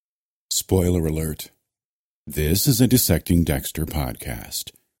Spoiler alert. This is a Dissecting Dexter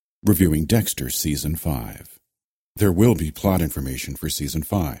podcast, reviewing Dexter Season 5. There will be plot information for Season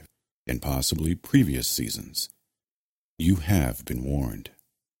 5, and possibly previous seasons. You have been warned.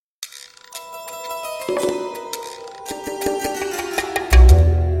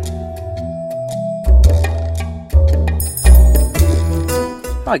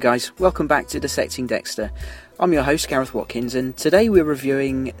 Hi guys, welcome back to Dissecting Dexter. I'm your host Gareth Watkins, and today we're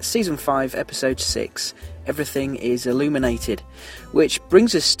reviewing Season 5, Episode 6, Everything is Illuminated, which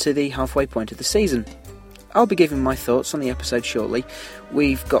brings us to the halfway point of the season. I'll be giving my thoughts on the episode shortly.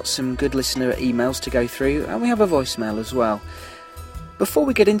 We've got some good listener emails to go through, and we have a voicemail as well. Before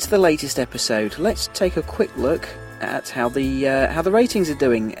we get into the latest episode, let's take a quick look at how the ratings are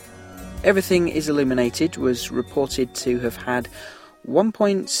doing. Everything is Illuminated was reported to have had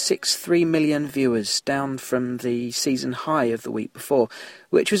 1.63 million viewers, down from the season high of the week before,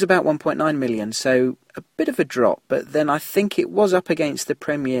 which was about 1.9 million, so a bit of a drop, but then I think it was up against the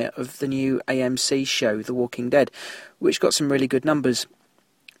premiere of the new AMC show, The Walking Dead, which got some really good numbers.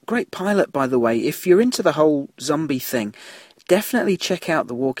 Great pilot, by the way. If you're into the whole zombie thing, definitely check out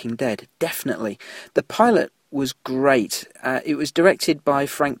The Walking Dead, definitely. The pilot was great. It was directed by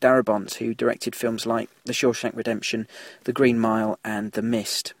Frank Darabont, who directed films like The Shawshank Redemption, The Green Mile, and The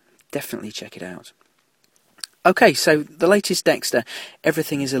Mist. Definitely check it out. Okay, so the latest Dexter,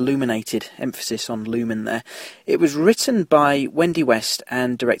 Everything is Illuminated, emphasis on lumen there. It was written by Wendy West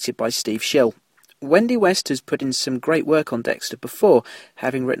and directed by Steve Schill. Wendy West has put in some great work on Dexter before,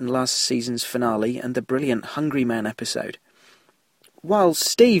 having written last season's finale and the brilliant Hungry Man episode. While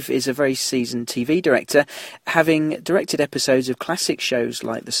Steve is a very seasoned TV director, having directed episodes of classic shows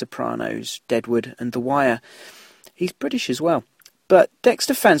like The Sopranos, Deadwood and The Wire, he's British as well. But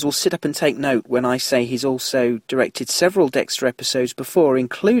Dexter fans will sit up and take note when I say he's also directed several Dexter episodes before,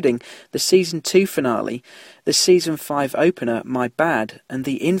 including the Season 2 finale, the Season 5 opener, My Bad, and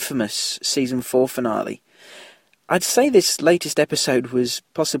the infamous Season 4 finale. I'd say this latest episode was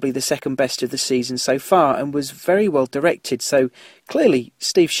possibly the second best of the season so far and was very well directed, so clearly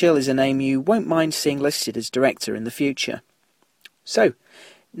Steve Schill is a name you won't mind seeing listed as director in the future. So,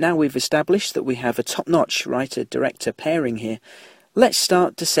 now we've established that we have a top-notch writer-director pairing here, let's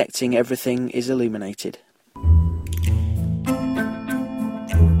start dissecting Everything is Illuminated.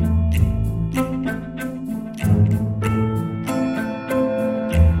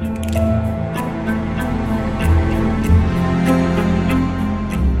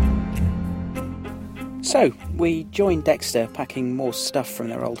 So, we join Dexter packing more stuff from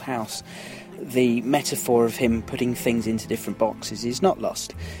their old house. The metaphor of him putting things into different boxes is not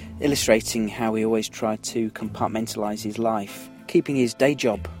lost, illustrating how he always tried to compartmentalise his life, keeping his day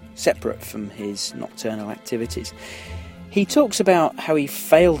job separate from his nocturnal activities. He talks about how he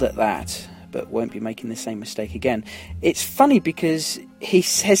failed at that, but won't be making the same mistake again. It's funny because he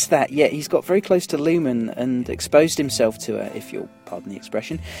says that, yet he's got very close to Lumen and exposed himself to her, if you'll pardon the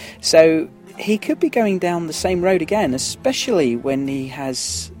expression. So he could be going down the same road again, especially when he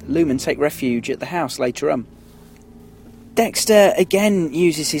has Lumen take refuge at the house later on. Dexter again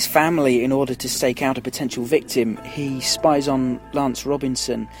uses his family in order to stake out a potential victim. He spies on Lance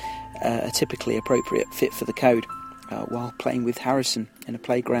Robinson, a typically appropriate fit for the code, while playing with Harrison in a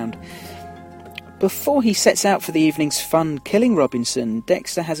playground. Before he sets out for the evening's fun killing Robinson,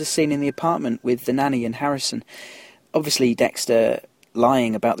 Dexter has a scene in the apartment with the nanny and Harrison. Obviously, Dexter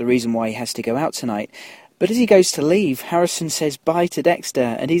lying about the reason why he has to go out tonight. But as he goes to leave, Harrison says bye to Dexter,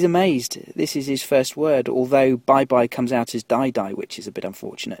 and he's amazed. This is his first word, although bye-bye comes out as die-die, which is a bit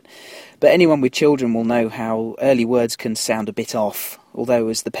unfortunate. But anyone with children will know how early words can sound a bit off, although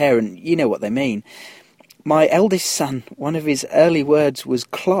as the parent, you know what they mean. My eldest son, one of his early words was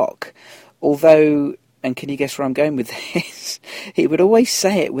clock, although, and can you guess where I'm going with this? He would always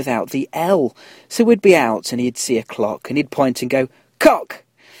say it without the L. So we'd be out and he'd see a clock and he'd point and go, cock!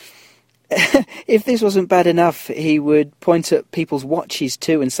 If this wasn't bad enough, he would point at people's watches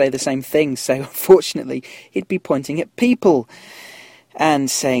too and say the same thing. So unfortunately, he'd be pointing at people and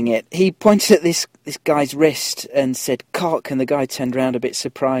saying it. He pointed at this guy's wrist and said cock, and the guy turned around a bit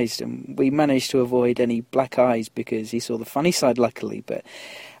surprised, and we managed to avoid any black eyes because he saw the funny side luckily, but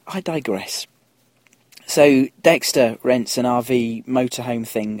I digress. So Dexter rents an RV motorhome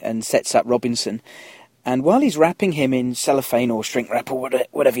thing and sets up Robinson, and while he's wrapping him in cellophane or shrink wrap or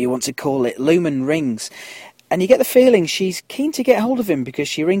whatever you want to call it, Lumen rings, and you get the feeling she's keen to get hold of him because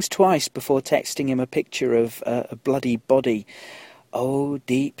she rings twice before texting him a picture of a bloody body. Oh,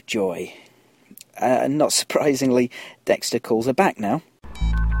 deep joy. Not surprisingly, Dexter calls her back now.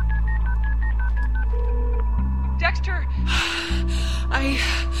 Dexter!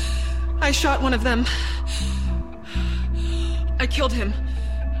 I shot one of them. I killed him.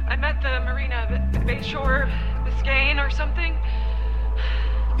 I'm at the marina, Bayshore, Biscayne or something.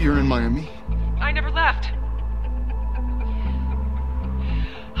 You're in Miami? I never left.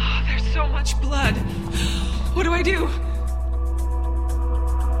 Oh, there's so much blood. What do I do?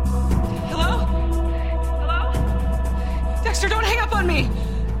 Hello? Hello? Dexter, don't hang up on me!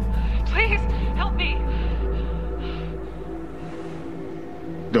 Please, help me.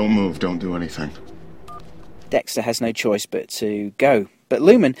 Don't move, don't do anything. Dexter has no choice but to go. But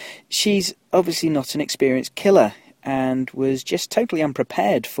Lumen, she's obviously not an experienced killer and was just totally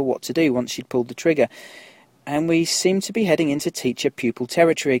unprepared for what to do once she'd pulled the trigger. And we seem to be heading into teacher-pupil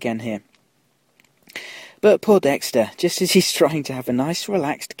territory again here. But poor Dexter, just as he's trying to have a nice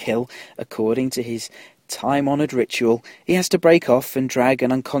relaxed kill according to his time-honoured ritual, he has to break off and drag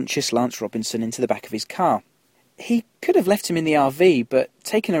an unconscious Lance Robinson into the back of his car. He could have left him in the RV, but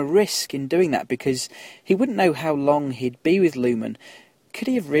taken a risk in doing that because he wouldn't know how long he'd be with Lumen. Could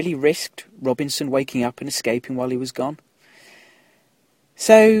he have really risked Robinson waking up and escaping while he was gone?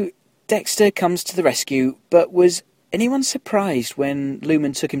 So Dexter comes to the rescue, but was anyone surprised when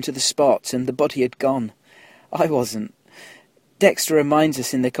Lumen took him to the spot and the body had gone? I wasn't. Dexter reminds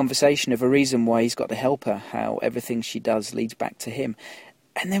us in the conversation of a reason why he's got to help her, how everything she does leads back to him.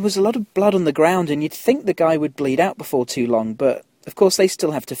 And there was a lot of blood on the ground, and you'd think the guy would bleed out before too long, but of course they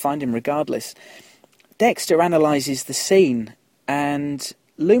still have to find him regardless. Dexter analyses the scene, and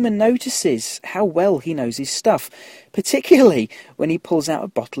Lumen notices how well he knows his stuff, particularly when he pulls out a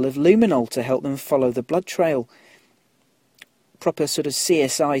bottle of luminol to help them follow the blood trail. Proper sort of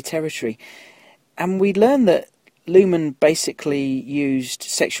CSI territory. And we learn that Lumen basically used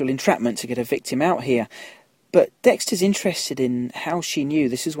sexual entrapment to get a victim out here. But Dexter's interested in how she knew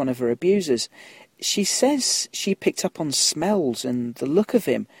this is one of her abusers. She says she picked up on smells and the look of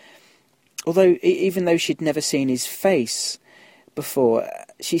him. Although, even though she'd never seen his face before,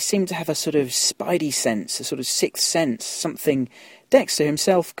 she seemed to have a sort of spidey sense, a sort of sixth sense, something Dexter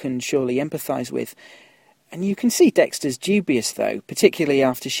himself can surely empathise with. And you can see Dexter's dubious, though, particularly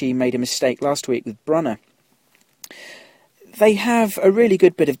after she made a mistake last week with Brunner. They have a really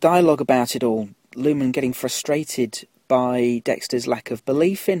good bit of dialogue about it all, Lumen getting frustrated by Dexter's lack of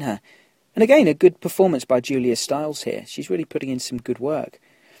belief in her. And again, a good performance by Julia Stiles here. She's really putting in some good work.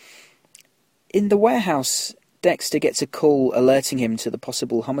 In the warehouse, Dexter gets a call alerting him to the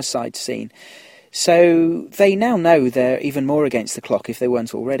possible homicide scene. So they now know they're even more against the clock if they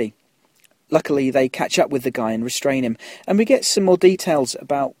weren't already. Luckily, they catch up with the guy and restrain him, and we get some more details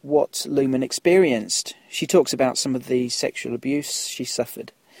about what Lumen experienced. She talks about some of the sexual abuse she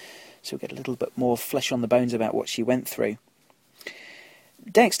suffered, so we get a little bit more flesh on the bones about what she went through.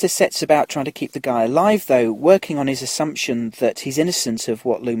 Dexter sets about trying to keep the guy alive, though, working on his assumption that he's innocent of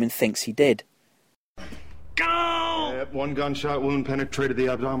what Lumen thinks he did. Go! Yep, one gunshot wound penetrated the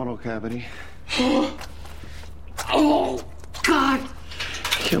abdominal cavity. Oh, God!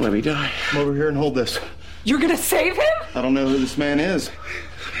 Can't let me die. Come over here and hold this. You're gonna save him? I don't know who this man is.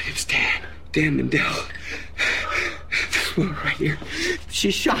 My name's Dan. Dan Mandel. This woman right here.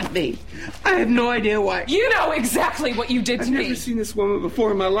 She shot me. I have no idea why. You know exactly what you did to I've me. never seen this woman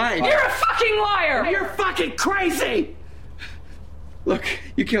before in my life. You're a fucking liar! You're fucking crazy! Look,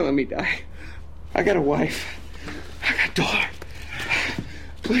 you can't let me die. I got a wife. I got a daughter.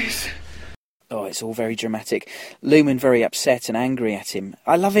 Please. Oh, it's all very dramatic. Lumen very upset and angry at him.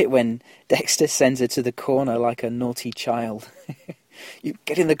 I love it when Dexter sends her to the corner like a naughty child. You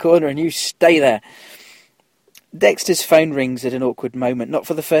get in the corner and you stay there. Dexter's phone rings at an awkward moment, not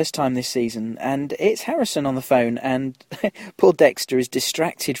for the first time this season, and it's Harrison on the phone, and poor Dexter is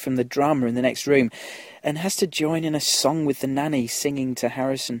distracted from the drama in the next room and has to join in a song with the nanny singing to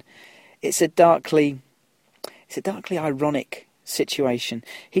Harrison. It's a darkly ironic situation.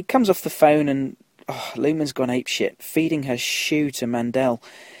 He comes off the phone and Lumen's gone apeshit, feeding her shoe to Mandel.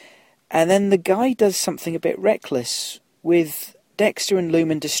 And then the guy does something a bit reckless, with Dexter and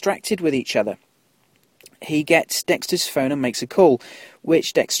Lumen distracted with each other. He gets Dexter's phone and makes a call,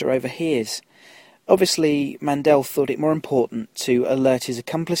 which Dexter overhears. Obviously, Mandel thought it more important to alert his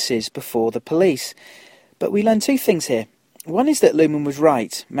accomplices before the police. But we learn two things here. One is that Lumen was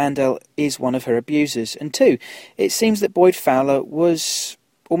right, Mandel is one of her abusers, and two, it seems that Boyd Fowler was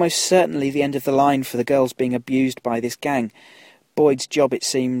almost certainly the end of the line for the girls being abused by this gang. Boyd's job, it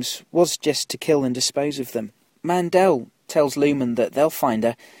seems, was just to kill and dispose of them. Mandel tells Lumen that they'll find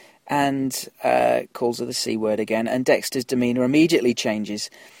her, and calls her the C word again, and Dexter's demeanour immediately changes,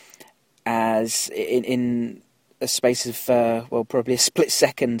 as in a space of, probably a split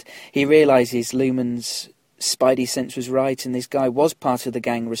second, he realises Lumen's Spidey sense was right and this guy was part of the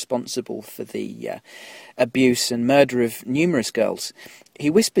gang responsible for the abuse and murder of numerous girls. He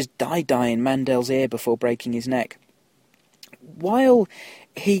whispers "die, die" in Mandel's ear before breaking his neck. While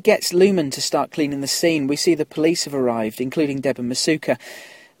he gets Lumen to start cleaning the scene, we see the police have arrived, including Deb and Masuka.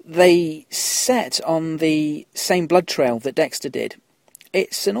 They set on the same blood trail that Dexter did.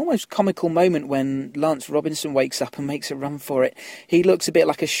 It's an almost comical moment when Lance Robinson wakes up and makes a run for it. He looks a bit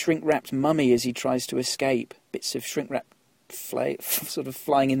like a shrink-wrapped mummy as he tries to escape. Bits of shrink-wrap sort of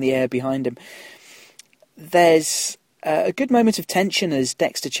flying in the air behind him. There's a good moment of tension as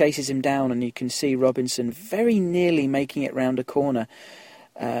Dexter chases him down, and you can see Robinson very nearly making it round a corner,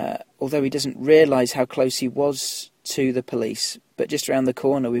 although he doesn't realise how close he was to the police. But just around the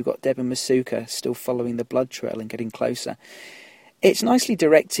corner we've got Deb and Masuka still following the blood trail and getting closer. It's nicely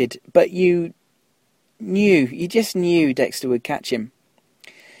directed, but you just knew Dexter would catch him.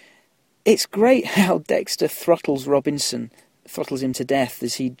 It's great how Dexter throttles him to death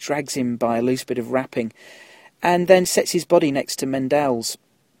as he drags him by a loose bit of wrapping, and then sets his body next to Mandel's,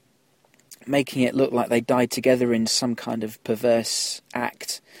 making it look like they died together in some kind of perverse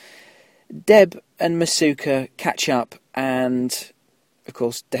act. Deb and Masuka catch up, and of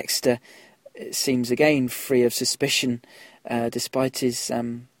course Dexter seems again free of suspicion, despite his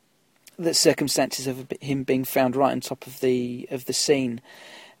the circumstances of him being found right on top of the scene.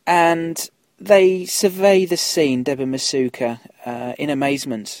 And they survey the scene, Deb and Masuka, in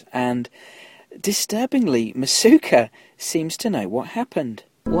amazement, and disturbingly, Masuka seems to know what happened.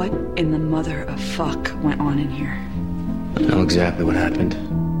 What in the mother of fuck went on in here? I know exactly what happened.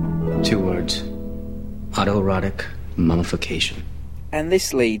 2 words. Autoerotic mummification. And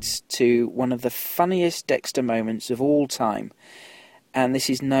this leads to one of the funniest Dexter moments of all time. And this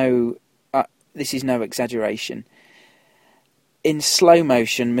is no exaggeration. In slow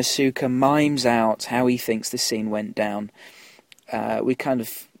motion, Masuka mimes out how he thinks the scene went down. The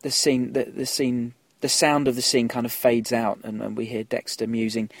sound of the scene kind of fades out, and we hear Dexter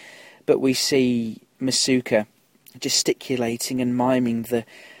musing, but we see Masuka gesticulating and miming the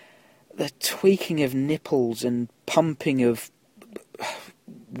tweaking of nipples and pumping of,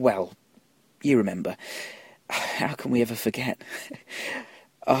 well, you remember. How can we ever forget?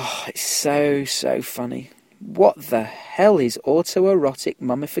 Oh, it's so funny. What the hell is autoerotic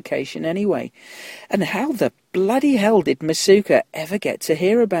mummification anyway? And how the bloody hell did Masuka ever get to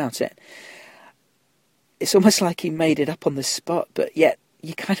hear about it? It's almost like he made it up on the spot, but yet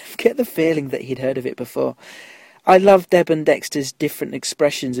you kind of get the feeling that he'd heard of it before. I love Deb and Dexter's different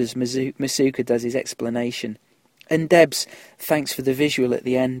expressions as Masuka does his explanation. And Deb's thanks for the visual at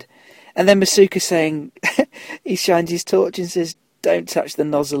the end. And then Masuka saying, he shines his torch and says, "Don't touch the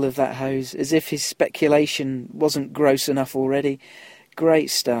nozzle of that hose," as if his speculation wasn't gross enough already. Great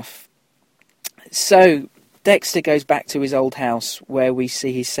stuff. So, Dexter goes back to his old house, where we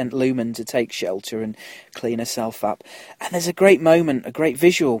see he's sent Lumen to take shelter and clean herself up. And there's a great moment, a great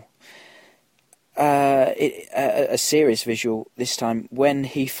visual, a serious visual this time, when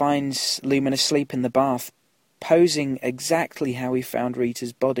he finds Lumen asleep in the bath, posing exactly how he found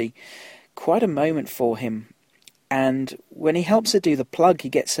Rita's body. Quite a moment for him. And when he helps her do the plug, he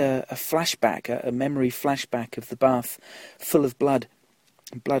gets a flashback, a memory flashback of the bath full of blood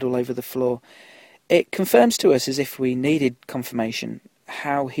all over the floor. It confirms to us, as if we needed confirmation,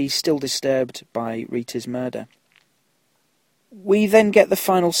 how he's still disturbed by Rita's murder. We then get the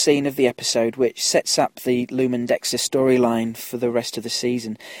final scene of the episode, which sets up the Lumen-Dexter storyline for the rest of the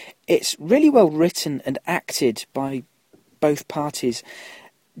season. It's really well written and acted by both parties.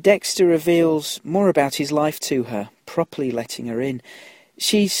 Dexter reveals more about his life to her, properly letting her in.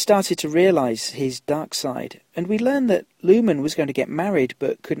 She started to realise his dark side, and we learn that Lumen was going to get married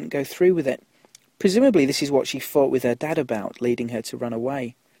but couldn't go through with it. Presumably this is what she fought with her dad about, leading her to run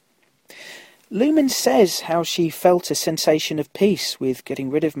away. Lumen says how she felt a sensation of peace with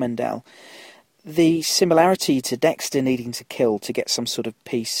getting rid of Mandel. The similarity to Dexter needing to kill to get some sort of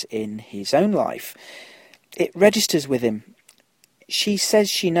peace in his own life. It registers with him. She says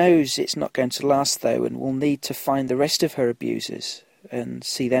she knows it's not going to last, though, and will need to find the rest of her abusers and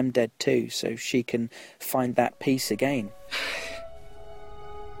see them dead too, so she can find that peace again.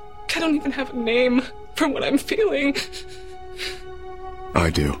 I don't even have a name for what I'm feeling. I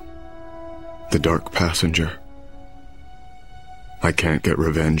do. The Dark Passenger. I can't get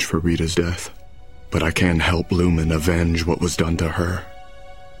revenge for Rita's death, but I can help Lumen avenge what was done to her.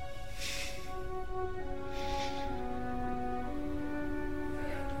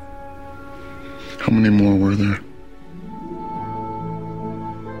 How many more were there?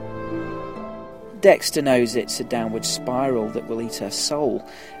 Dexter knows it's a downward spiral that will eat her soul.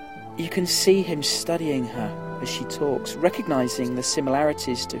 You can see him studying her as she talks, recognising the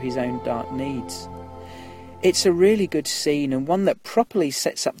similarities to his own dark needs. It's a really good scene, and one that properly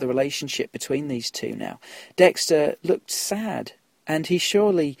sets up the relationship between these two now. Dexter looked sad, and he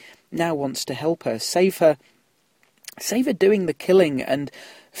surely now wants to help her, save her doing the killing and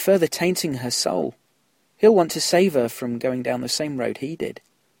further tainting her soul. He'll want to save her from going down the same road he did.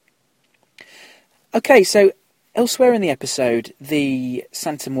 Okay, so elsewhere in the episode, the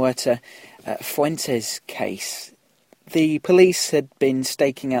Santa Muerta Fuentes case. The police had been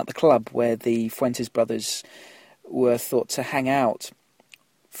staking out the club where the Fuentes brothers were thought to hang out.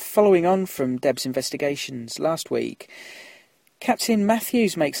 Following on from Deb's investigations last week, Captain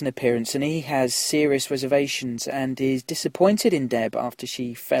Matthews makes an appearance, and he has serious reservations and is disappointed in Deb after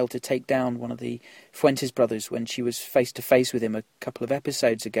she failed to take down one of the Fuentes brothers when she was face to face with him a couple of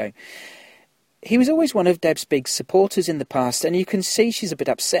episodes ago. He was always one of Deb's big supporters in the past, and you can see she's a bit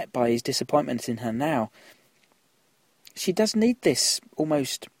upset by his disappointment in her now. She does need this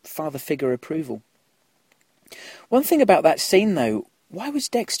almost father figure approval. One thing about that scene, though, why was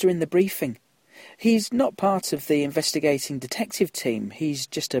Dexter in the briefing? He's not part of the investigating detective team. He's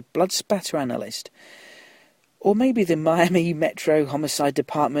just a blood spatter analyst. Or maybe the Miami Metro Homicide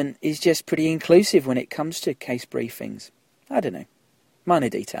Department is just pretty inclusive when it comes to case briefings. I don't know. Minor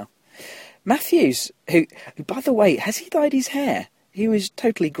detail. Matthews, who, by the way, has he dyed his hair? He was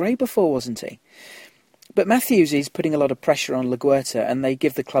totally grey before, wasn't he? But Matthews is putting a lot of pressure on LaGuerta, and they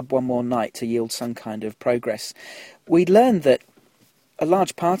give the club one more night to yield some kind of progress. We learned that a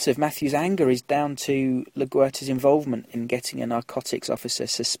large part of Matthews' anger is down to LaGuerta's involvement in getting a narcotics officer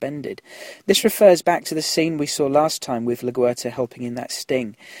suspended. This refers back to the scene we saw last time with LaGuerta helping in that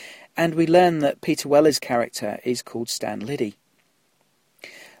sting, and we learn that Peter Weller's character is called Stan Liddy.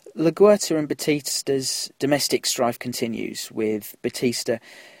 LaGuerta and Batista's domestic strife continues, with Batista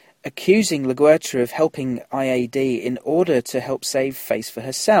accusing LaGuerta of helping IAD in order to help save face for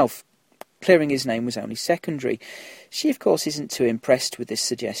herself. Clearing his name was only secondary. She, of course, isn't too impressed with this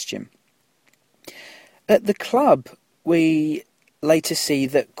suggestion. At the club, we later see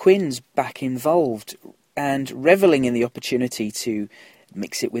that Quinn's back involved and revelling in the opportunity to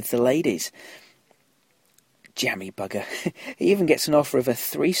mix it with the ladies. Jammy bugger. He even gets an offer of a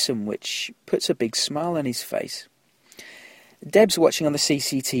threesome, which puts a big smile on his face. Deb's watching on the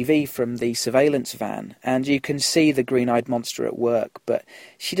CCTV from the surveillance van, and you can see the green-eyed monster at work, but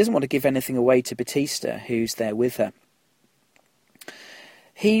she doesn't want to give anything away to Batista, who's there with her.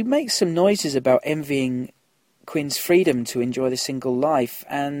 He makes some noises about envying Quinn's freedom to enjoy the single life,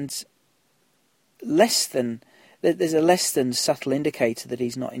 and there's a less than subtle indicator that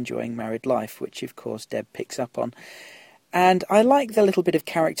he's not enjoying married life, which of course Deb picks up on. And I like the little bit of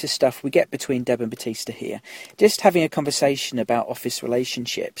character stuff we get between Deb and Batista here. Just having a conversation about office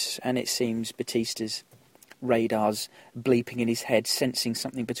relationships, and it seems Batista's radar's bleeping in his head, sensing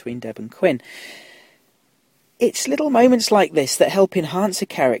something between Deb and Quinn. It's little moments like this that help enhance a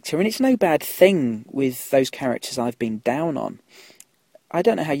character, and it's no bad thing with those characters I've been down on. I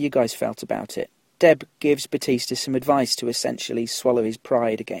don't know how you guys felt about it. Deb gives Batista some advice to essentially swallow his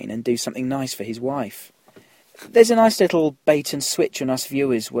pride again and do something nice for his wife. There's a nice little bait and switch on us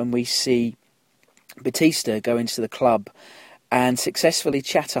viewers when we see Batista go into the club and successfully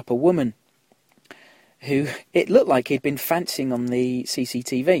chat up a woman who it looked like he'd been fancying on the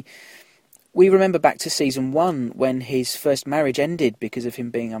CCTV. We remember back to season 1 when his first marriage ended because of him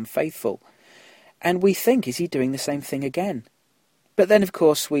being unfaithful. And we think, is he doing the same thing again? But then, of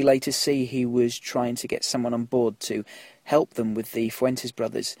course, we later see he was trying to get someone on board to help them with the Fuentes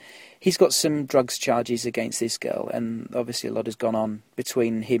brothers. He's got some drugs charges against this girl, and obviously a lot has gone on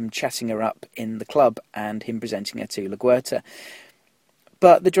between him chatting her up in the club and him presenting her to LaGuerta.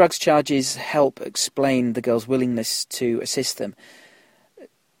 But the drugs charges help explain the girl's willingness to assist them.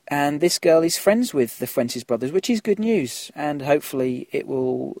 And this girl is friends with the Fuentes brothers, which is good news, and hopefully it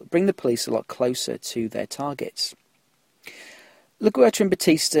will bring the police a lot closer to their targets. LaGuerta and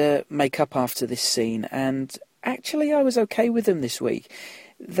Batista make up after this scene, and actually I was okay with them this week.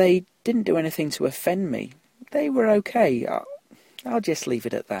 They didn't do anything to offend me. They were okay. I'll just leave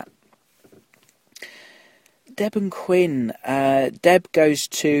it at that. Deb and Quinn. Deb goes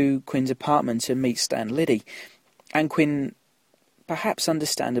to Quinn's apartment to meet Stan Liddy, and Quinn, perhaps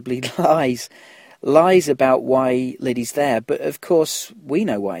understandably, lies about why Liddy's there, but of course we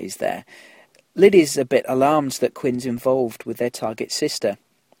know why he's there. Liddy's a bit alarmed that Quinn's involved with their target sister.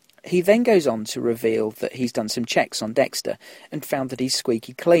 He then goes on to reveal that he's done some checks on Dexter and found that he's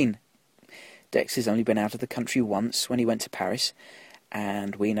squeaky clean. Dexter's only been out of the country once when he went to Paris,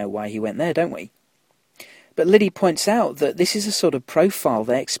 and we know why he went there, don't we? But Liddy points out that this is a sort of profile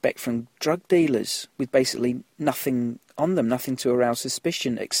they expect from drug dealers, with basically nothing on them, nothing to arouse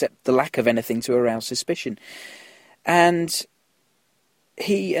suspicion, except the lack of anything to arouse suspicion. And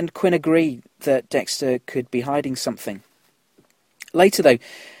he and Quinn agree that Dexter could be hiding something. Later, though,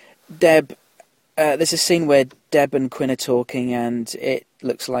 there's a scene where Deb and Quinn are talking, and it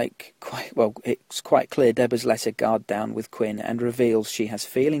looks like it's quite clear Deb has let her guard down with Quinn and reveals she has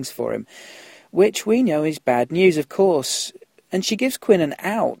feelings for him, which we know is bad news, of course. And she gives Quinn an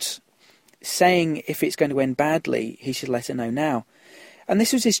out, saying if it's going to end badly, he should let her know now. And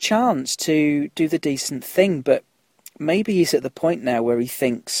this was his chance to do the decent thing, but maybe he's at the point now where he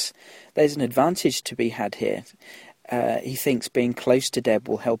thinks there's an advantage to be had here. He thinks being close to Deb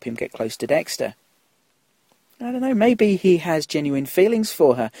will help him get close to Dexter. I don't know, maybe he has genuine feelings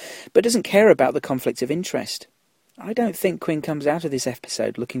for her, but doesn't care about the conflict of interest. I don't think Quinn comes out of this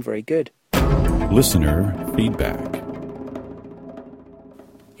episode looking very good. Listener feedback.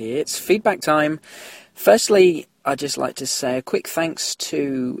 It's feedback time. Firstly, I'd just like to say a quick thanks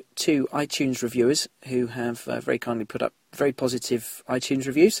to two iTunes reviewers who have very kindly put up very positive iTunes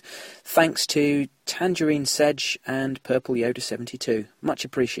reviews. Thanks to Tangerine Sedge and Purple Yoda 72. Much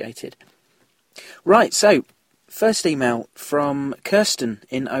appreciated. Right, so, first email from Kirsten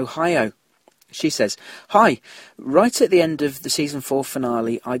in Ohio. She says, "Hi, right at the end of the Season 4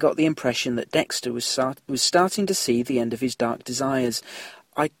 finale, I got the impression that Dexter was starting to see the end of his dark desires.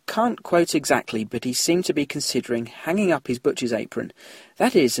 I can't quote exactly, but he seemed to be considering hanging up his butcher's apron.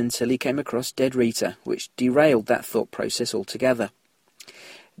 That is, until he came across Dead Rita, which derailed that thought process altogether.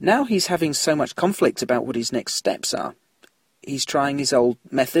 Now he's having so much conflict about what his next steps are. He's trying his old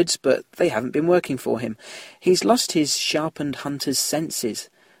methods, but they haven't been working for him. He's lost his sharpened hunter's senses,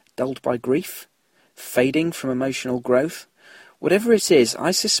 dulled by grief, fading from emotional growth. Whatever it is,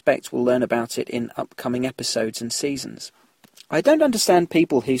 I suspect we'll learn about it in upcoming episodes and seasons. I don't understand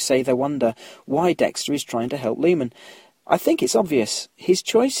people who say they wonder why Dexter is trying to help Lumen. I think it's obvious. His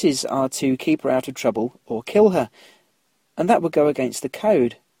choices are to keep her out of trouble or kill her, and that would go against the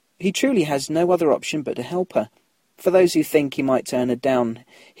code. He truly has no other option but to help her. For those who think he might turn her down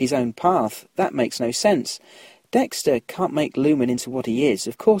his own path, that makes no sense. Dexter can't make Lumen into what he is,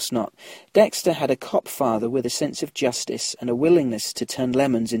 of course not. Dexter had a cop father with a sense of justice and a willingness to turn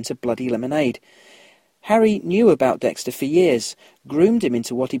lemons into bloody lemonade. Harry knew about Dexter for years, groomed him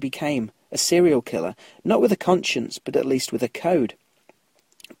into what he became, a serial killer, not with a conscience, but at least with a code.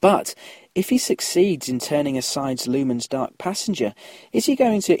 But if he succeeds in turning aside Lumen's dark passenger, is he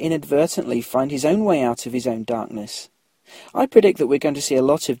going to inadvertently find his own way out of his own darkness? I predict that we're going to see a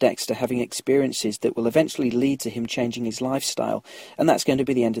lot of Dexter having experiences that will eventually lead to him changing his lifestyle, and that's going to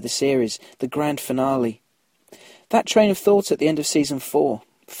be the end of the series, the grand finale. That train of thought at the end of Season 4,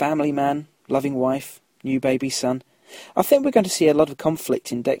 family man, loving wife, new baby son. I think we're going to see a lot of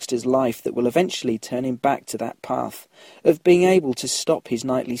conflict in Dexter's life that will eventually turn him back to that path of being able to stop his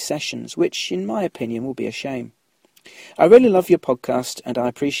nightly sessions, which, in my opinion, will be a shame. I really love your podcast, and I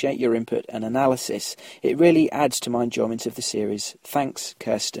appreciate your input and analysis. It really adds to my enjoyment of the series. Thanks,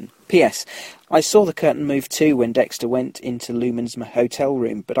 Kirsten. P.S. I saw the curtain move too when Dexter went into Lumen's hotel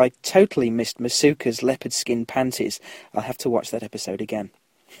room, but I totally missed Masuka's leopard skin panties. I'll have to watch that episode again.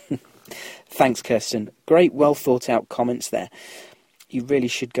 Thanks, Kirsten. Great, well-thought-out comments there. You really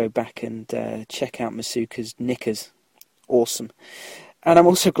should go back and check out Masuka's knickers. Awesome. And I'm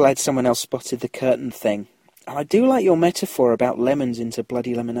also glad someone else spotted the curtain thing. And I do like your metaphor about lemons into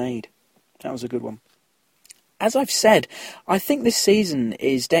bloody lemonade. That was a good one. As I've said, I think this season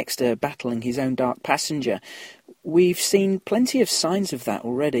is Dexter battling his own dark passenger. We've seen plenty of signs of that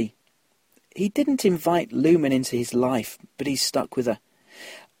already. He didn't invite Lumen into his life, but he's stuck with her.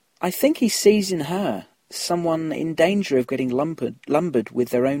 I think he sees in her someone in danger of getting lumbered with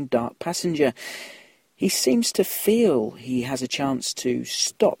their own dark passenger. He seems to feel he has a chance to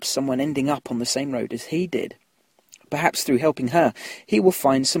stop someone ending up on the same road as he did. Perhaps through helping her, he will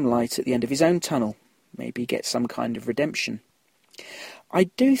find some light at the end of his own tunnel, maybe get some kind of redemption. I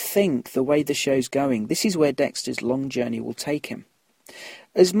do think the way the show's going, this is where Dexter's long journey will take him.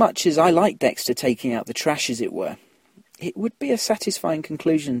 As much as I like Dexter taking out the trash, as it were, it would be a satisfying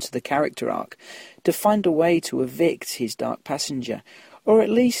conclusion to the character arc to find a way to evict his dark passenger, or at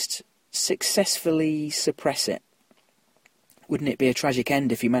least successfully suppress it. Wouldn't it be a tragic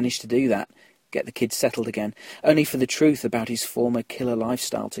end if he managed to do that, get the kids settled again, only for the truth about his former killer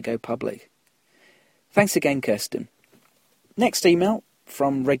lifestyle to go public? Thanks again, Kirsten. Next email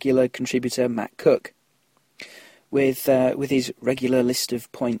from regular contributor Matt Cook, with his regular list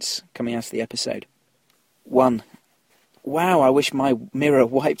of points coming out of the episode. 1. Wow, I wish my mirror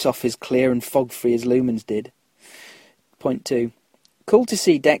wiped off as clear and fog-free as Lumen's did. Point 2. Cool to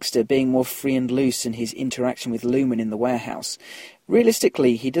see Dexter being more free and loose in his interaction with Lumen in the warehouse.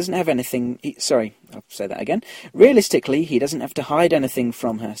 Realistically, he doesn't have anything... I'll say that again. Realistically, he doesn't have to hide anything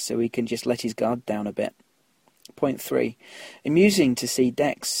from her, so he can just let his guard down a bit. Point 3. Amusing to see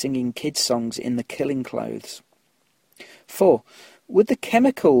Dex singing kids' songs in the killing clothes. 4. Would the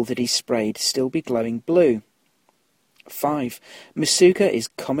chemical that he sprayed still be glowing blue? 5. Masuka is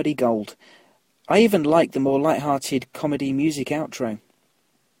comedy gold. I even like the more light-hearted comedy music outro.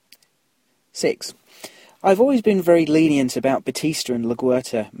 6. I've always been very lenient about Batista and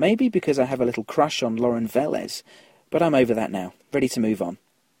LaGuerta, maybe because I have a little crush on Lauren Velez, but I'm over that now, ready to move on.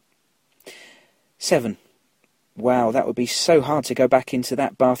 7. Wow, that would be so hard to go back into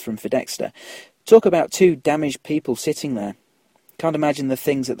that bathroom for Dexter. Talk about two damaged people sitting there. Can't imagine the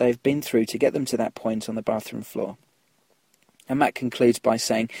things that they've been through to get them to that point on the bathroom floor. And Matt concludes by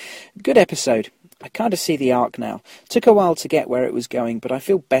saying, good episode. I kind of see the arc now. Took a while to get where it was going, but I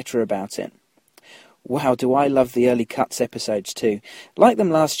feel better about it. Wow, do I love the early cuts episodes too. Like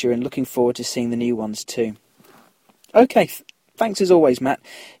them last year and looking forward to seeing the new ones too. Okay, thanks as always, Matt.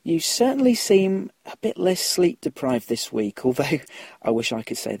 You certainly seem a bit less sleep-deprived this week, although I wish I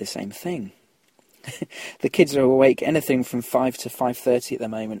could say the same thing. The kids are awake anything from 5 to 5:30 at the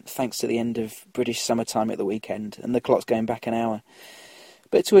moment, thanks to the end of British summertime at the weekend, and the clock's going back an hour.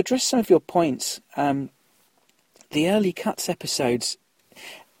 But to address some of your points, the early cuts episodes,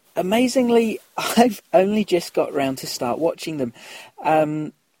 amazingly, I've only just got round to start watching them.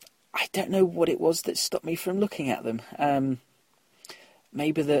 I don't know what it was that stopped me from looking at them.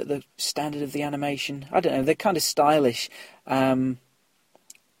 Maybe the standard of the animation. I don't know, they're kind of stylish.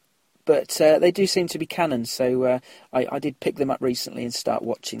 But they do seem to be canon, so I did pick them up recently and start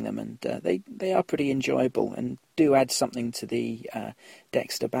watching them, and they are pretty enjoyable and do add something to the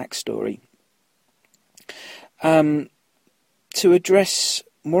Dexter backstory. To address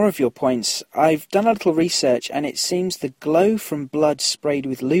more of your points, I've done a little research, and it seems the glow from blood sprayed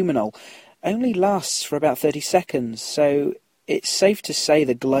with luminol only lasts for about 30 seconds, so it's safe to say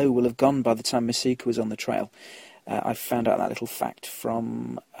the glow will have gone by the time Masuka was on the trail. I found out that little fact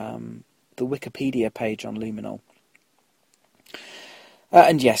from the Wikipedia page on luminol.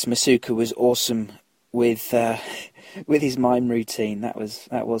 And yes, Masuka was awesome with his mime routine. That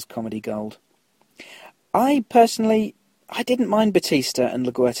was comedy gold. I didn't mind Batista and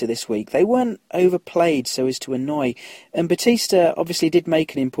LaGuerta this week. They weren't overplayed so as to annoy, and Batista obviously did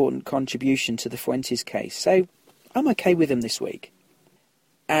make an important contribution to the Fuentes case, so I'm okay with him this week.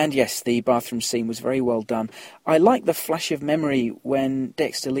 And yes, the bathroom scene was very well done. I like the flash of memory when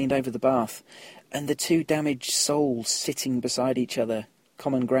Dexter leaned over the bath, and the two damaged souls sitting beside each other,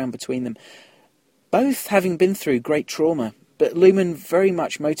 common ground between them, both having been through great trauma, but Lumen very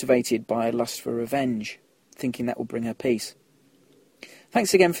much motivated by a lust for revenge, thinking that will bring her peace.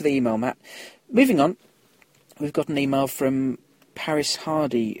 Thanks again for the email, Matt. Moving on, we've got an email from Paris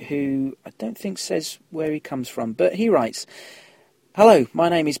Hardy, who I don't think says where he comes from, but he writes, hello, my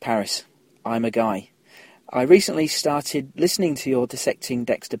name is Paris. I'm a guy. I recently started listening to your Dissecting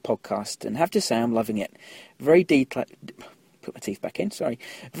Dexter podcast and have to say I'm loving it. Very detailed,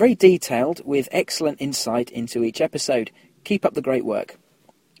 with excellent insight into each episode. Keep up the great work.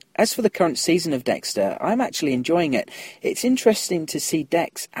 As for the current season of Dexter, I'm actually enjoying it. It's interesting to see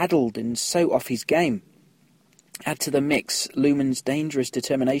Dex addled and so off his game. Add to the mix Lumen's dangerous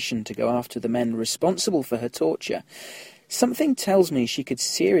determination to go after the men responsible for her torture. Something tells me she could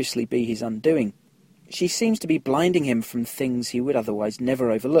seriously be his undoing. She seems to be blinding him from things he would otherwise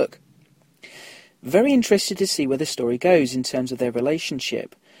never overlook. Very interested to see where the story goes in terms of their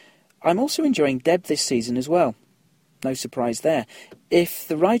relationship. I'm also enjoying Deb this season as well. No surprise there. If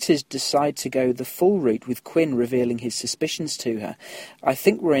the writers decide to go the full route with Quinn revealing his suspicions to her, I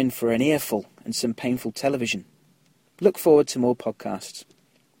think we're in for an earful and some painful television. Look forward to more podcasts.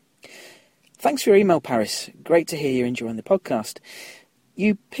 Thanks for your email, Paris. Great to hear you're enjoying the podcast.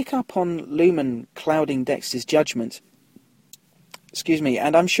 You pick up on Lumen clouding Dexter's judgment.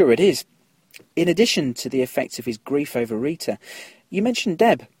 And I'm sure it is. In addition to the effects of his grief over Rita, you mentioned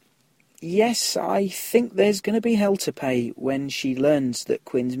Deb. Yes, I think there's going to be hell to pay when she learns that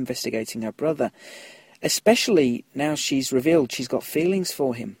Quinn's investigating her brother, especially now she's revealed she's got feelings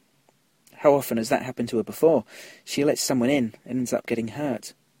for him. How often has that happened to her before? She lets someone in and ends up getting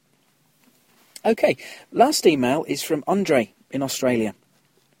hurt. Okay, last email is from Andre in Australia.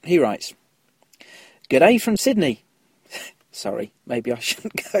 He writes, G'day from Sydney. Sorry, maybe I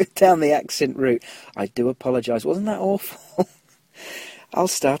shouldn't go down the accent route. I do apologise. Wasn't that awful? I'll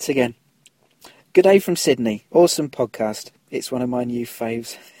start again. Good day from Sydney. Awesome podcast. It's one of my new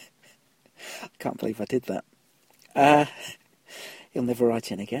faves. I can't believe I did that. He'll never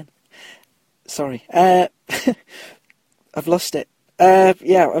write in again. Sorry. I've lost it.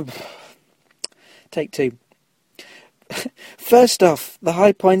 Take two. First off, the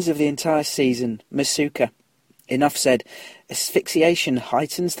high points of the entire season, Masuka. Enough said. Asphyxiation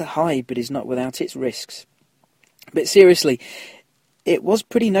heightens the high, but is not without its risks. But seriously, it was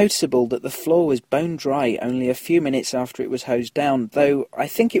pretty noticeable that the floor was bone dry only a few minutes after it was hosed down, though I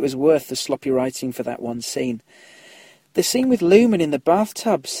think it was worth the sloppy writing for that one scene. The scene with Lumen in the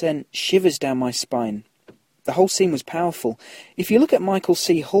bathtub sent shivers down my spine. The whole scene was powerful. If you look at Michael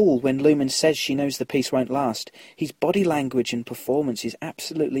C. Hall when Lumen says she knows the piece won't last, his body language and performance is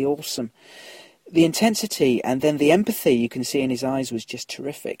absolutely awesome. The intensity and then the empathy you can see in his eyes was just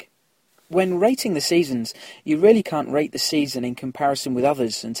terrific. When rating the seasons, you really can't rate the season in comparison with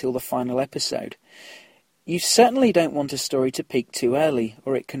others until the final episode. You certainly don't want a story to peak too early,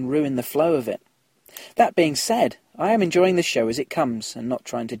 or it can ruin the flow of it. That being said, I am enjoying the show as it comes, and not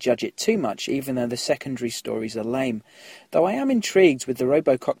trying to judge it too much, even though the secondary stories are lame. Though I am intrigued with the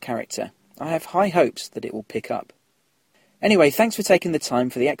Robocop character. I have high hopes that it will pick up. Anyway, thanks for taking the time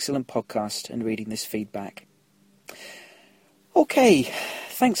for the excellent podcast and reading this feedback. Okay,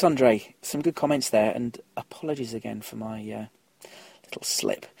 thanks Andre. Some good comments there, and apologies again for my little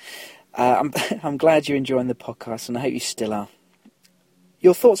slip. I'm glad you're enjoying the podcast, and I hope you still are.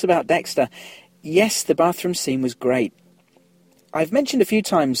 Your thoughts about Dexter? Yes, the bathroom scene was great. I've mentioned a few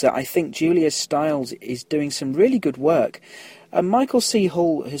times that I think Julia Stiles is doing some really good work. Michael C.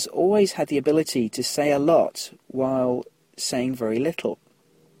 Hall has always had the ability to say a lot while saying very little.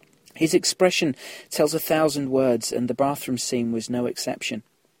 His expression tells 1,000 words, and the bathroom scene was no exception.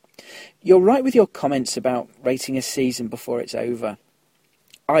 You're right with your comments about rating a season before it's over.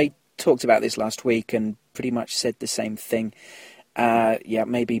 I talked about this last week and pretty much said the same thing.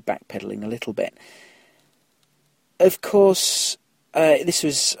 Maybe backpedaling a little bit. Of course, this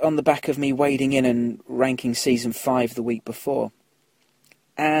was on the back of me wading in and ranking Season 5 the week before.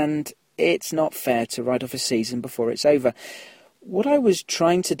 And it's not fair to write off a season before it's over. What I was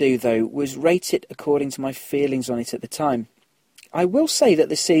trying to do, though, was rate it according to my feelings on it at the time. I will say that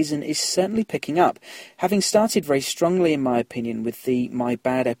the season is certainly picking up, having started very strongly, in my opinion, with the My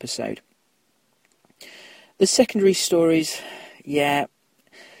Bad episode. The secondary stories,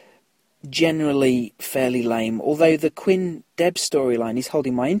 generally fairly lame, although the Quinn-Deb storyline is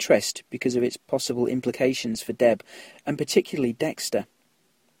holding my interest because of its possible implications for Deb, and particularly Dexter.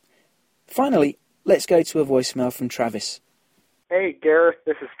 Finally, let's go to a voicemail from Travis. Hey, Gareth,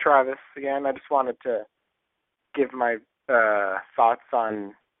 this is Travis again. I just wanted to give my thoughts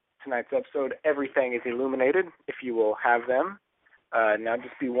on tonight's episode. Everything is illuminated, if you will have them. Now,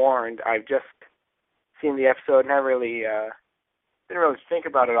 just be warned, I've just seen the episode and I didn't really think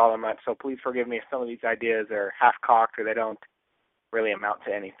about it all that much, so please forgive me if some of these ideas are half-cocked or they don't really amount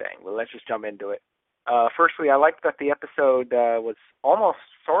to anything. Well, let's just jump into it. Firstly, I liked that the episode was almost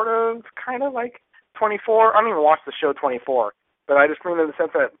sort of kind of like 24. I don't even watch the show 24, but I just mean in the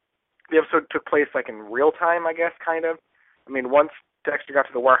sense that the episode took place like in real time, I guess, kind of. I mean, once Dexter got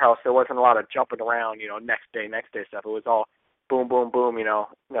to the warehouse, there wasn't a lot of jumping around, next day stuff. It was all boom, boom, boom,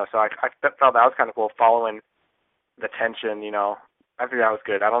 so I thought that was kind of cool, following the tension, I think that was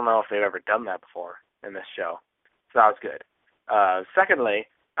good. I don't know if they've ever done that before in this show, so that was good. Secondly,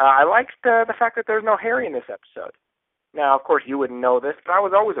 I liked the fact that there's no Harry in this episode. Now, of course, you wouldn't know this, but I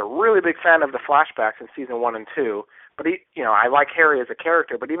was always a really big fan of the flashbacks in Season 1 and 2. But, I like Harry as a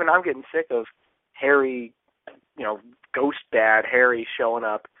character, but even I'm getting sick of Harry, ghost dad Harry showing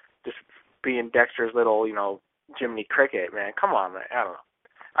up, just being Dexter's little, Jiminy Cricket, man. Come on, man. I don't know.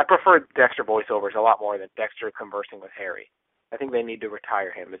 I prefer Dexter voiceovers a lot more than Dexter conversing with Harry. I think they need to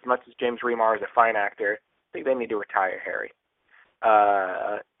retire him. As much as James Remar is a fine actor, I think they need to retire Harry.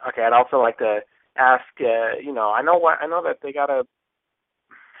 Okay, I'd also like to ask, I know that they gotta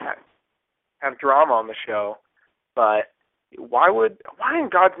have drama on the show, but why in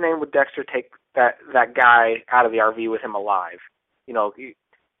God's name would Dexter take that guy out of the RV with him alive?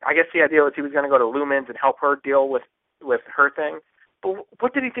 I guess the idea was he was going to go to Lumen's and help her deal with her thing. But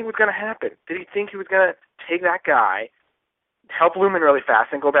what did he think was going to happen? Did he think he was going to take that guy, help Lumen really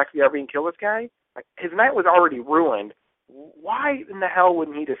fast, and go back to the RV and kill this guy? Like, his night was already ruined. Why in the hell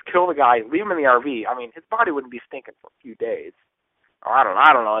wouldn't he just kill the guy, leave him in the RV? I mean, his body wouldn't be stinking for a few days. Or I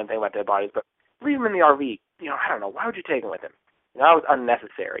don't know anything about dead bodies, but leave him in the RV. I don't know. Why would you take him with him? That was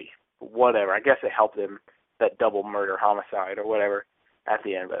unnecessary. Whatever. I guess it helped him, that double murder homicide or whatever at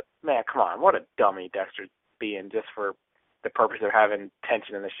the end. But, man, come on. What a dummy Dexter's being just for the purpose of having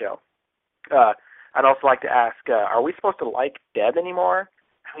tension in the show. I'd also like to ask, are we supposed to like Deb anymore?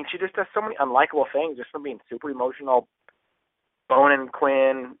 I mean, she just does so many unlikable things, just from being super emotional, boning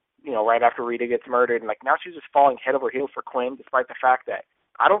Quinn, right after Rita gets murdered, and now she's just falling head over heels for Quinn, despite the fact that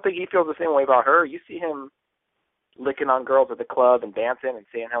I don't think he feels the same way about her. You see him licking on girls at the club and dancing and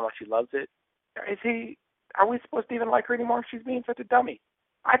saying how much he loves it. Are we supposed to even like her anymore if she's being such a dummy?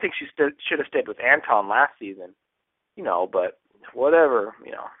 I think she should have stayed with Anton last season, but whatever,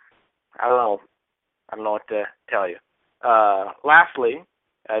 I don't know what to tell you. Lastly,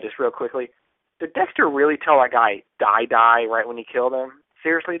 just real quickly, did Dexter really tell that guy die right when he killed him?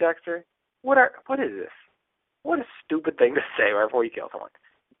 Seriously, Dexter? What is this? What a stupid thing to say right before you kill someone.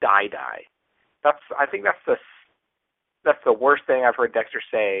 Die. I think that's the worst thing I've heard Dexter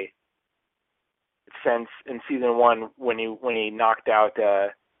say since in season 1 when he knocked out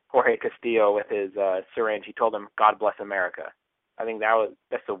Jorge Castillo with his syringe. He told him, "God bless America." I think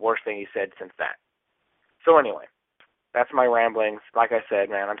that's the worst thing he said since that. So anyway, that's my ramblings. Like I said,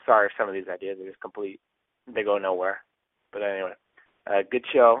 man, I'm sorry if some of these ideas are just they go nowhere. But anyway, good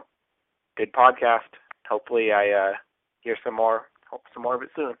show, good podcast. Hopefully I hear some more of it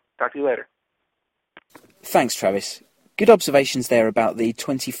soon. Talk to you later. Thanks, Travis. Good observations there about the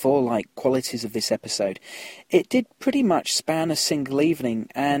 24-like qualities of this episode. It did pretty much span a single evening,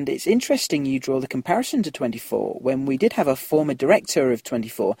 and it's interesting you draw the comparison to 24, when we did have a former director of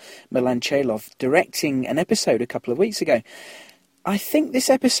 24, Milan Chelov, directing an episode a couple of weeks ago. I think this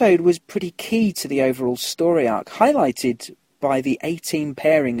episode was pretty key to the overall story arc, highlighted by the A-team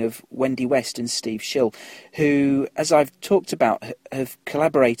pairing of Wendy West and Steve Schill, who, as I've talked about, have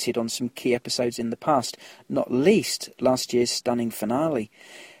collaborated on some key episodes in the past, not least last year's stunning finale.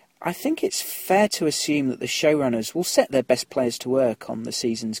 I think it's fair to assume that the showrunners will set their best players to work on the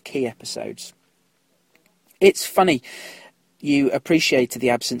season's key episodes. It's funny you appreciated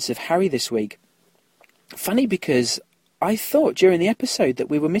the absence of Harry this week. Funny because I thought during the episode that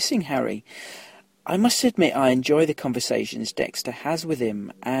we were missing Harry. I must admit I enjoy the conversations Dexter has with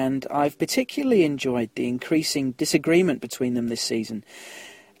him, and I've particularly enjoyed the increasing disagreement between them this season.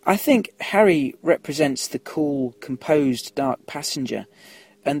 I think Harry represents the cool, composed, dark passenger,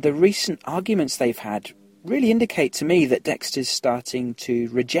 and the recent arguments they've had really indicate to me that Dexter's starting to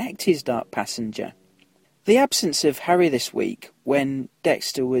reject his dark passenger. The absence of Harry this week, when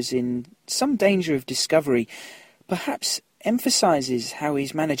Dexter was in some danger of discovery, perhaps emphasises how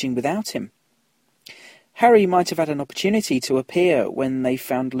he's managing without him. Harry might have had an opportunity to appear when they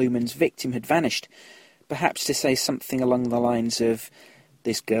found Lumen's victim had vanished, perhaps to say something along the lines of,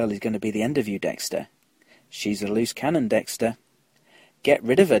 "This girl is going to be the end of you, Dexter. She's a loose cannon, Dexter. Get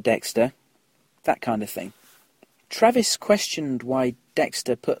rid of her, Dexter." That kind of thing. Travis questioned why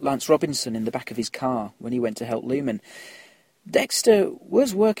Dexter put Lance Robinson in the back of his car when he went to help Lumen. Dexter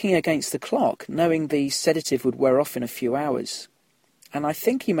was working against the clock, knowing the sedative would wear off in a few hours, and I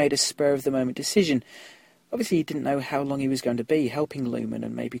think he made a spur-of-the-moment decision. Obviously, he didn't know how long he was going to be helping Lumen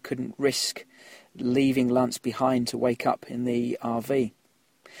and maybe couldn't risk leaving Lance behind to wake up in the RV.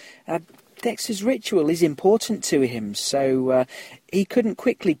 Dexter's ritual is important to him, so he couldn't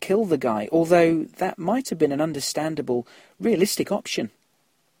quickly kill the guy, although that might have been an understandable, realistic option.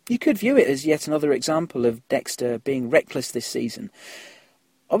 You could view it as yet another example of Dexter being reckless this season.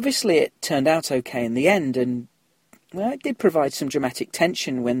 Obviously, it turned out okay in the end, and it did provide some dramatic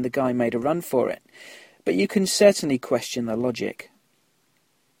tension when the guy made a run for it. But you can certainly question the logic.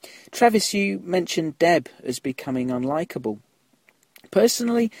 Travis, you mentioned Deb as becoming unlikable.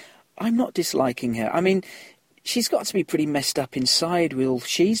 Personally, I'm not disliking her. I mean, she's got to be pretty messed up inside with all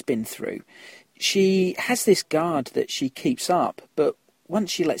she's been through. She has this guard that she keeps up, but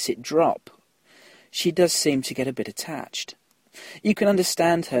once she lets it drop, she does seem to get a bit attached. You can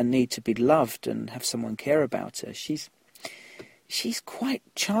understand her need to be loved and have someone care about her. She's quite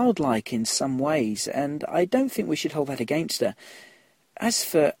childlike in some ways, and I don't think we should hold that against her. As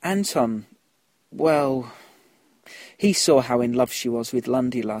for Anton, well, he saw how in love she was with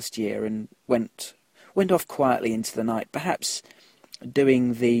Lundy last year and went off quietly into the night, perhaps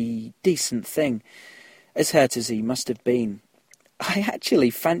doing the decent thing, as hurt as he must have been. I actually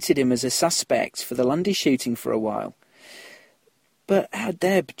fancied him as a suspect for the Lundy shooting for a while. But our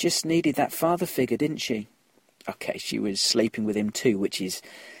Deb just needed that father figure, didn't she? Okay, she was sleeping with him too, which is,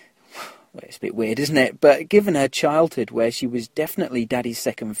 well, it's a bit weird, isn't it? But given her childhood, where she was definitely Daddy's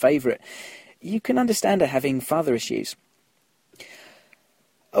second favourite, you can understand her having father issues.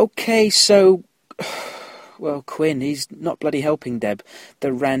 Okay, so, well, Quinn, he's not bloody helping Deb,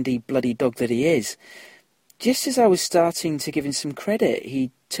 the randy bloody dog that he is. Just as I was starting to give him some credit,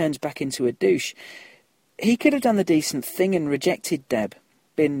 he turns back into a douche. He could have done the decent thing and rejected Deb.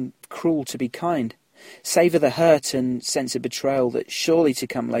 been cruel to be kind. Savour the hurt and sense of betrayal that's surely to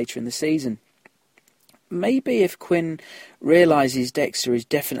come later in the season. Maybe if Quinn realises Dexter is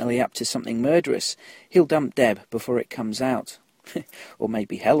definitely up to something murderous, he'll dump Deb before it comes out. Or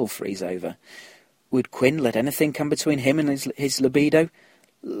maybe hell will freeze over. Would Quinn let anything come between him and his libido?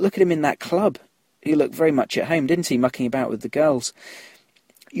 Look at him in that club. He looked very much at home, didn't he, mucking about with the girls.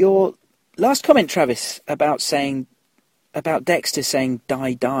 Your last comment, Travis, about Dexter saying,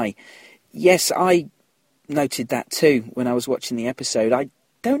 die, die. Yes, I noted that too when I was watching the episode. I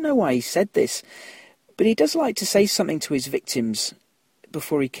don't know why he said this, but he does like to say something to his victims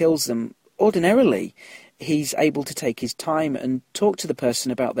before he kills them. Ordinarily, he's able to take his time and talk to the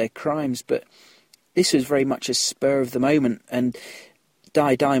person about their crimes, but this was very much a spur of the moment, and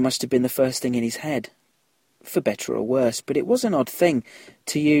die, die must have been the first thing in his head, for better or worse. But it was an odd thing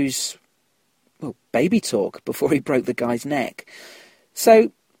to use, well, baby talk before he broke the guy's neck.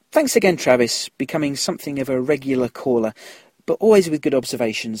 So, thanks again, Travis, becoming something of a regular caller, but always with good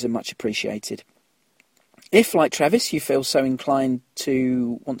observations and much appreciated. If, like Travis, you feel so inclined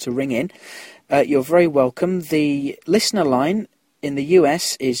to want to ring in, you're very welcome. The listener line in the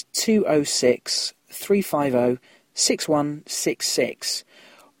US is 206-350-6166.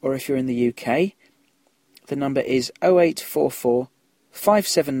 Or if you're in the UK, the number is 0844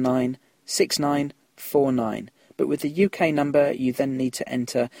 579 6949. But with the UK number, you then need to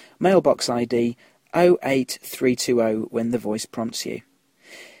enter mailbox ID 08320 when the voice prompts you.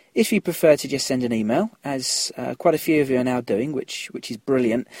 If you prefer to just send an email, as quite a few of you are now doing, which is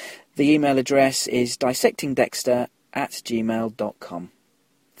brilliant, the email address is dissectingdexter@gmail.com.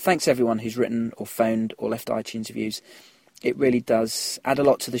 Thanks everyone who's written or phoned or left iTunes reviews. It really does add a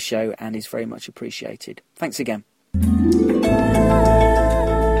lot to the show and is very much appreciated. Thanks again.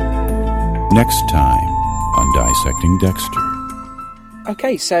 Next time on Dissecting Dexter.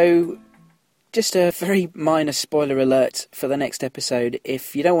 Okay, so just a very minor spoiler alert for the next episode.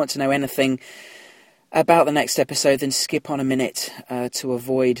 If you don't want to know anything about the next episode, then skip on a minute to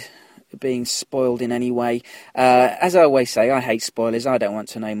avoid being spoiled in any way. As I always say, I hate spoilers. I don't want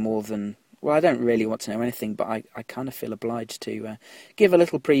to know more than... Well, I don't really want to know anything, but I kind of feel obliged to give a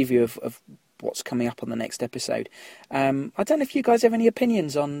little preview of what's coming up on the next episode. I don't know if you guys have any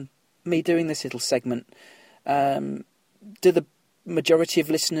opinions on me doing this little segment. Do the majority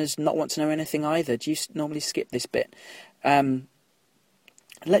of listeners not want to know anything either? Do you normally skip this bit?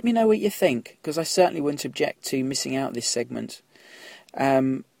 Let me know what you think, because I certainly wouldn't object to missing out this segment.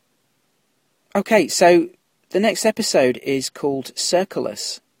 Okay, so the next episode is called Circle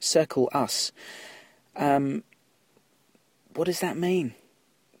Us. Circle Us. What does that mean?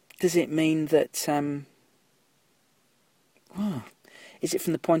 Does it mean that... is it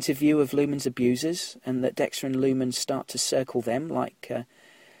from the point of view of Lumen's abusers, and that Dexter and Lumen start to circle them like a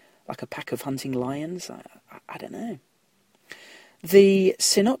pack of hunting lions? I don't know. The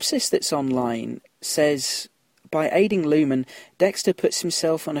synopsis that's online says, by aiding Lumen, Dexter puts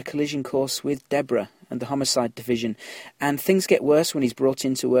himself on a collision course with Deborah and the homicide division, and things get worse when he's brought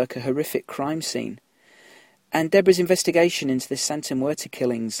in to work a horrific crime scene. And Deborah's investigation into the Santa Muerta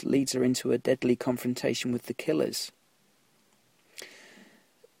killings leads her into a deadly confrontation with the killers.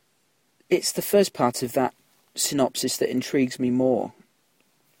 It's the first part of that synopsis that intrigues me more.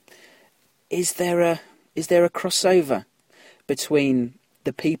 Is there a crossover between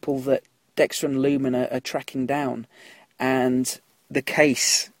the people that Dexter and Lumen are tracking down and the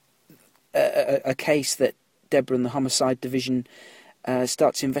case, a case that Deborah and the homicide division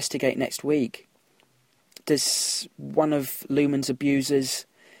start to investigate next week? Does one of Lumen's abusers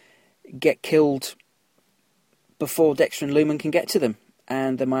get killed before Dexter and Lumen can get to them?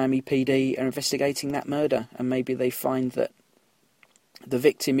 And the Miami PD are investigating that murder, and maybe they find that the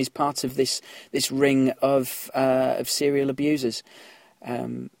victim is part of this ring of serial abusers.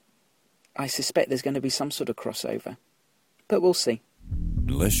 I suspect there's going to be some sort of crossover, but we'll see.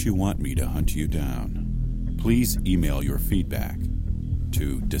 Unless you want me to hunt you down, please email your feedback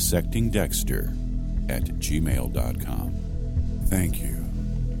to dissectingdexter@gmail.com. Thank you.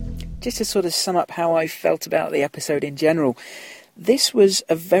 Just to sort of sum up how I felt about the episode in general, this was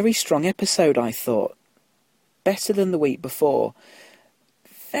a very strong episode, I thought. Better than the week before.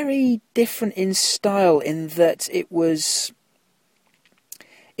 Very different in style in that it was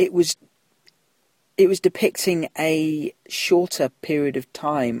depicting a shorter period of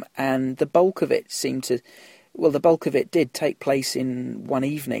time, and the bulk of it did take place in one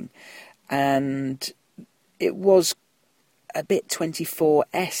evening, and it was a bit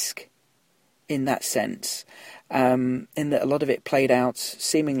 24-esque in that sense, in that a lot of it played out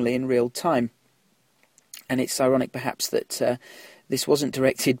seemingly in real time. And it's ironic perhaps that this wasn't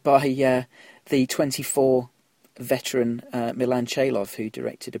directed by the 24 veteran Milan Chalov, who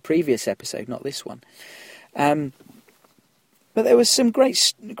directed a previous episode, not this one. But there was some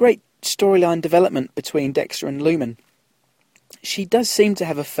great storyline development between Dexter and Lumen. She does seem to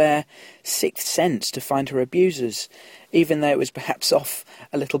have a fair sixth sense to find her abusers, even though it was perhaps off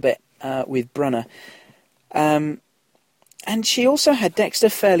a little bit with Brunner. And she also had Dexter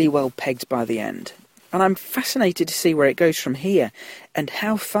fairly well pegged by the end. And I'm fascinated to see where it goes from here and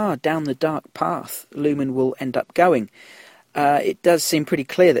how far down the dark path Lumen will end up going. It does seem pretty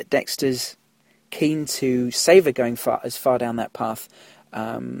clear that Dexter's keen to save her going as far down that path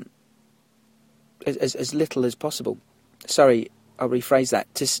as little as possible. Sorry, I'll rephrase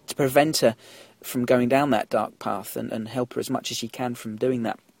that. To prevent her from going down that dark path and help her as much as she can from doing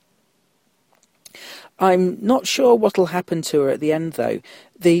that. I'm not sure what'll happen to her at the end, though.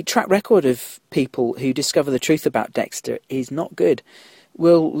 The track record of people who discover the truth about Dexter is not good.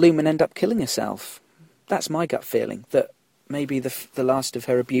 Will Lumen end up killing herself? That's my gut feeling, that maybe the last of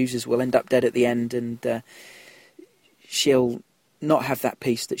her abusers will end up dead at the end, and she'll not have that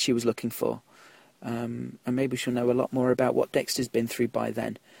peace that she was looking for. And maybe she'll know a lot more about what Dexter's been through by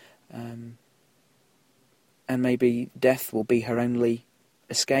then. And maybe death will be her only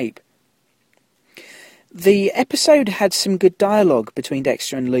escape. The episode had some good dialogue between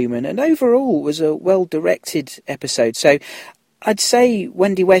Dexter and Lumen, and overall was a well-directed episode. So I'd say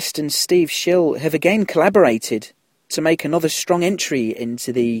Wendy West and Steve Schill have again collaborated to make another strong entry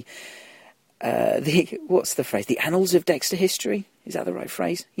into the what's the phrase? The annals of Dexter history? Is that the right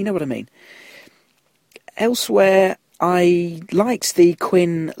phrase? You know what I mean. Elsewhere, I liked the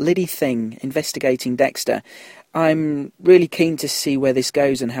Quinn-Liddy thing, investigating Dexter. I'm really keen to see where this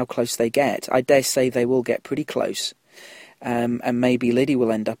goes and how close they get. I dare say they will get pretty close. And maybe Liddy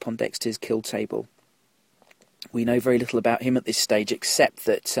will end up on Dexter's kill table. We know very little about him at this stage, except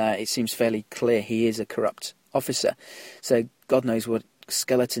that it seems fairly clear he is a corrupt officer. So God knows what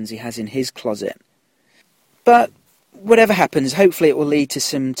skeletons he has in his closet. But whatever happens, hopefully it will lead to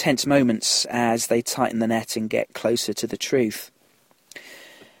some tense moments as they tighten the net and get closer to the truth.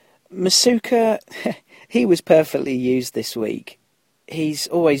 Masuka, he was perfectly used this week. He's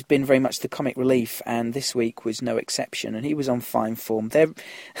always been very much the comic relief, and this week was no exception, and he was on fine form. There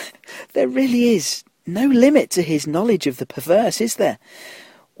really is no limit to his knowledge of the perverse, is there?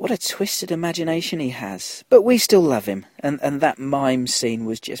 What a twisted imagination he has. But we still love him, and that mime scene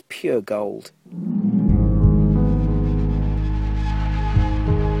was just pure gold.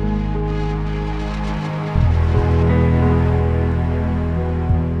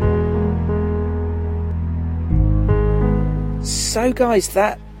 So guys,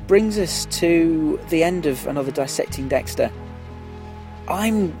 that brings us to the end of another Dissecting Dexter.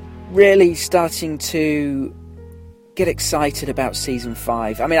 I'm really starting to get excited about Season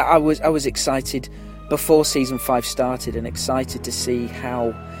 5. I mean, I was excited before Season 5 started, and excited to see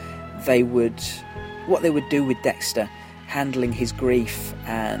what they would do with Dexter, handling his grief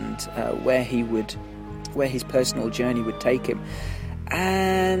and where his personal journey would take him.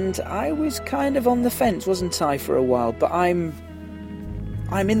 And I was kind of on the fence, wasn't I, for a while? But I'm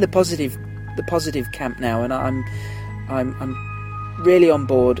in the positive camp now, and I'm really on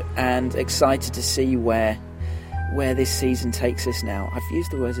board and excited to see where this season takes us now. I've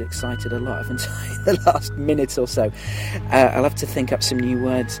used the word excited a lot, haven't I, in the last minute or so. I'll have to think up some new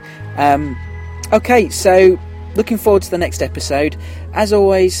words. Okay, so looking forward to the next episode. As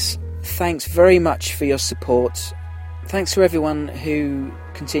always, thanks very much for your support. Thanks to everyone who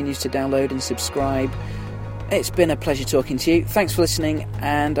continues to download and subscribe. It's been a pleasure talking to you. Thanks for listening,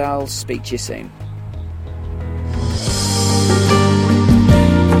 and I'll speak to you soon.